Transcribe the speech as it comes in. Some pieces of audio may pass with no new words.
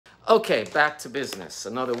Okay, back to business.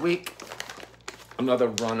 Another week, another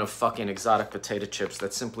run of fucking exotic potato chips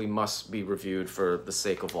that simply must be reviewed for the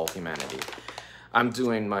sake of all humanity. I'm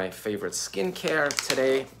doing my favorite skincare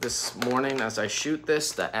today, this morning, as I shoot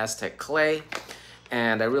this, the Aztec clay.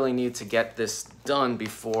 And I really need to get this done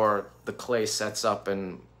before the clay sets up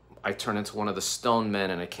and I turn into one of the stone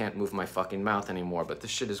men and I can't move my fucking mouth anymore. But this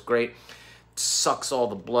shit is great. It sucks all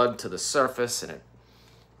the blood to the surface and it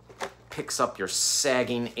picks up your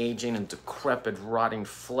sagging, aging, and decrepit, rotting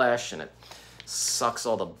flesh, and it sucks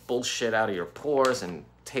all the bullshit out of your pores and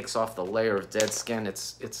takes off the layer of dead skin.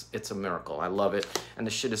 It's a miracle. I love it. And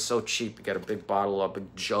the shit is so cheap. You get a big bottle, a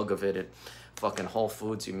big jug of it at fucking Whole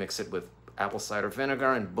Foods. You mix it with apple cider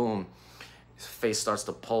vinegar and boom, his face starts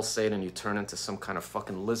to pulsate and you turn into some kind of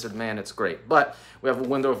fucking lizard man. It's great. But we have a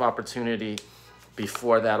window of opportunity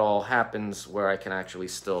before that all happens where I can actually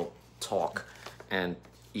still talk and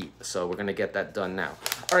eat. So we're gonna get that done now.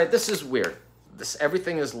 All right, this is weird.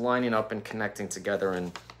 Everything is lining up and connecting together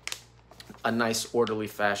in a nice orderly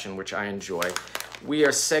fashion, which I enjoy. We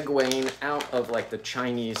are segueing out of like the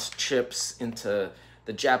Chinese chips into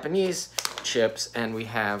the Japanese chips, and we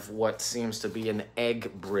have what seems to be an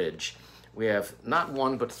egg bridge. We have not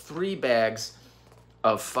one, but 3 bags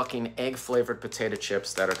of fucking egg flavored potato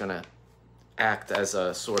chips that are gonna act as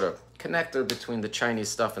a sort of connector between the Chinese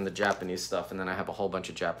stuff and the Japanese stuff, and then I have a whole bunch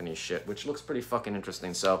of Japanese shit, which looks pretty fucking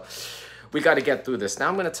interesting. So we got to get through this. Now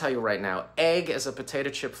I'm going to tell you right now, egg as a potato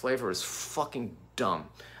chip flavor is fucking dumb.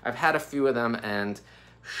 I've had a few of them, and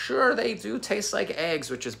sure, they do taste like eggs,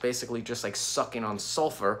 which is basically just like sucking on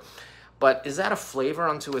sulfur, but is that a flavor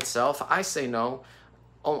unto itself? I say no.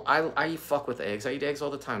 Oh, I fuck with eggs. I eat eggs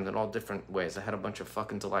all the time in all different ways. I had a bunch of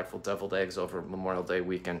fucking delightful deviled eggs over Memorial Day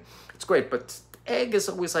weekend. It's great, but egg is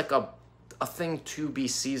always like a thing to be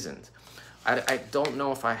seasoned. I don't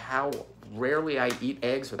know how rarely I eat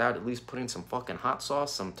eggs without at least putting some fucking hot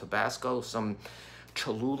sauce, some Tabasco, some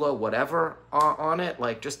Cholula, whatever on it.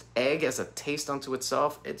 Like just egg as a taste unto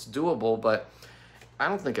itself, it's doable, but I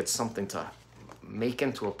don't think it's something to make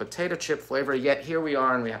into a potato chip flavor. Yet here we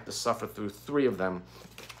are and we have to suffer through 3 of them.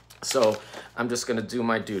 So I'm just gonna do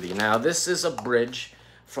my duty. Now this is a bridge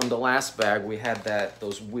from the last bag. We had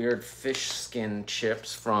those weird fish skin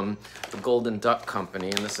chips from the Golden Duck Company,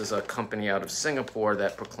 and this is a company out of Singapore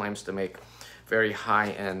that proclaims to make very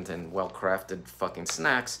high-end and well-crafted fucking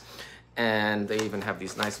snacks. And they even have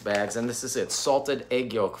these nice bags, and this is it, salted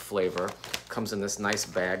egg yolk flavor. Comes in this nice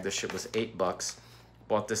bag. This shit was $8.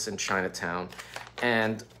 Bought this in Chinatown,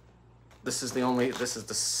 and this is the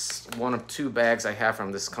one of 2 bags I have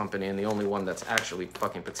from this company, and the only one that's actually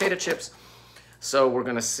fucking potato chips. So we're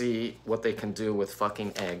gonna see what they can do with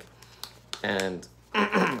fucking egg, and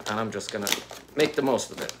I'm just gonna make the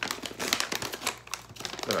most of it.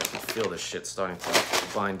 Oh, I can feel this shit starting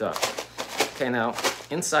to bind up. Okay, now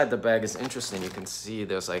inside the bag is interesting. You can see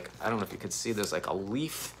there's like, I don't know if you can see, there's like a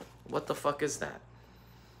leaf. What the fuck is that?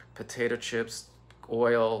 Potato chips,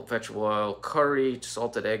 oil, vegetable oil, curry,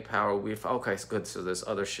 salted egg powder, wheat. Okay, it's good. So there's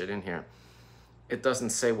other shit in here. It doesn't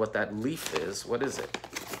say what that leaf is. What is it?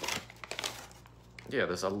 Yeah,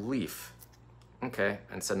 there's a leaf. Okay,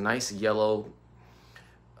 and it's a nice yellow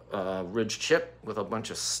ridge chip with a bunch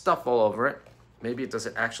of stuff all over it. Maybe does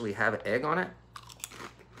it actually have egg on it?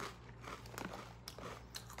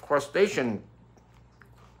 Crustacean,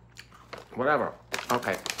 whatever.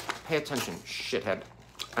 Okay, pay attention, shithead.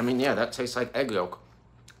 I mean, yeah, that tastes like egg yolk.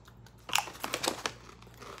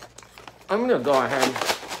 I'm gonna go ahead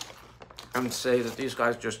and say that these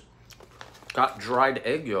guys just got dried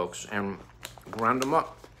egg yolks and ground them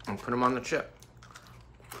up and put them on the chip.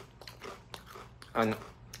 And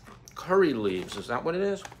curry leaves, is that what it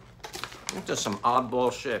is? It's just some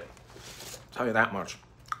oddball shit. I'll tell you that much.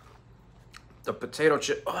 The potato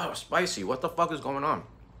chip, oh, spicy. What the fuck is going on?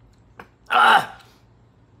 Ah!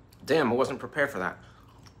 Damn, I wasn't prepared for that.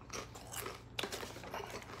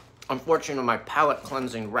 Unfortunately, my palate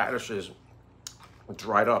cleansing radishes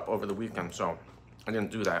dried up over the weekend, so I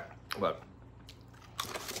didn't do that. But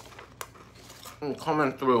I'm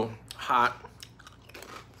coming through hot.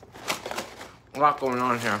 A lot going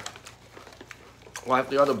on here. Like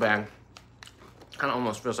the other bag, kind of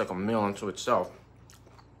almost feels like a meal unto itself.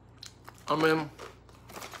 I mean,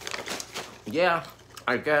 yeah,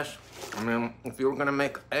 I guess. I mean, if you were gonna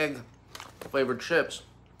make egg flavored chips,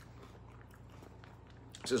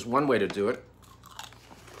 this is one way to do it.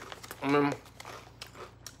 I mean,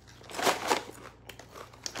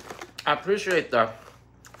 I appreciate the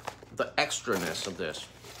extraness of this.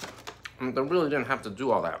 I mean, they really didn't have to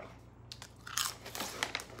do all that.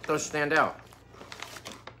 It does stand out.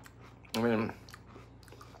 I mean,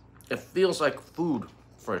 it feels like food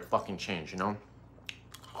for a fucking change, you know?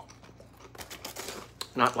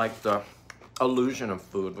 Not like the illusion of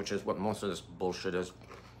food, which is what most of this bullshit is.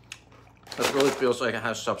 It really feels like it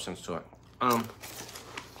has substance to it. I'm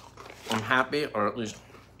happy, or at least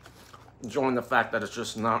enjoying the fact that it's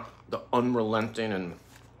just not the unrelenting and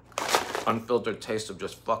unfiltered taste of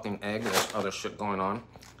just fucking egg. There's other shit going on.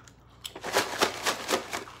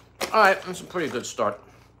 Alright, that's a pretty good start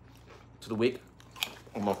to the week.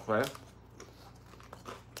 Almost there.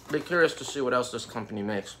 Be curious to see what else this company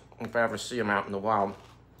makes. If I ever see them out in the wild,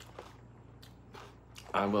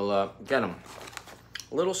 I will get them.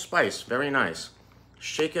 A little spice, very nice.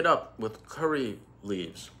 Shake it up with curry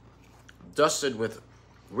leaves. Dusted with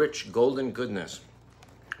rich golden goodness.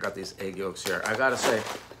 Got these egg yolks here. I gotta say,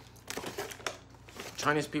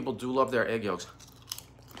 Chinese people do love their egg yolks.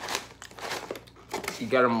 You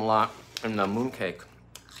get them a lot in the mooncake.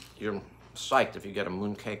 You're psyched if you get a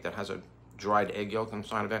mooncake that has a dried egg yolk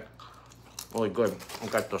inside of it. Really good. You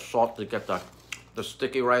got the salt to get the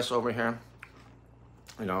sticky rice over here.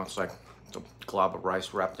 You know, it's like a glob of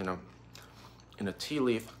rice wrapped in a tea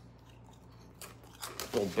leaf.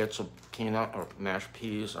 Little bits of peanut or mashed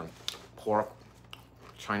peas and pork,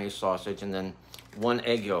 Chinese sausage, and then one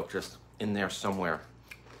egg yolk just in there somewhere.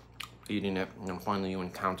 Eating it, and then finally you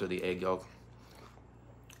encounter the egg yolk.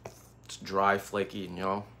 It's dry, flaky, you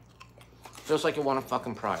know. Feels like you want a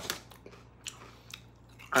fucking prize.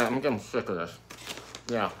 I'm getting sick of this.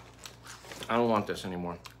 Yeah, I don't want this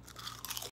anymore.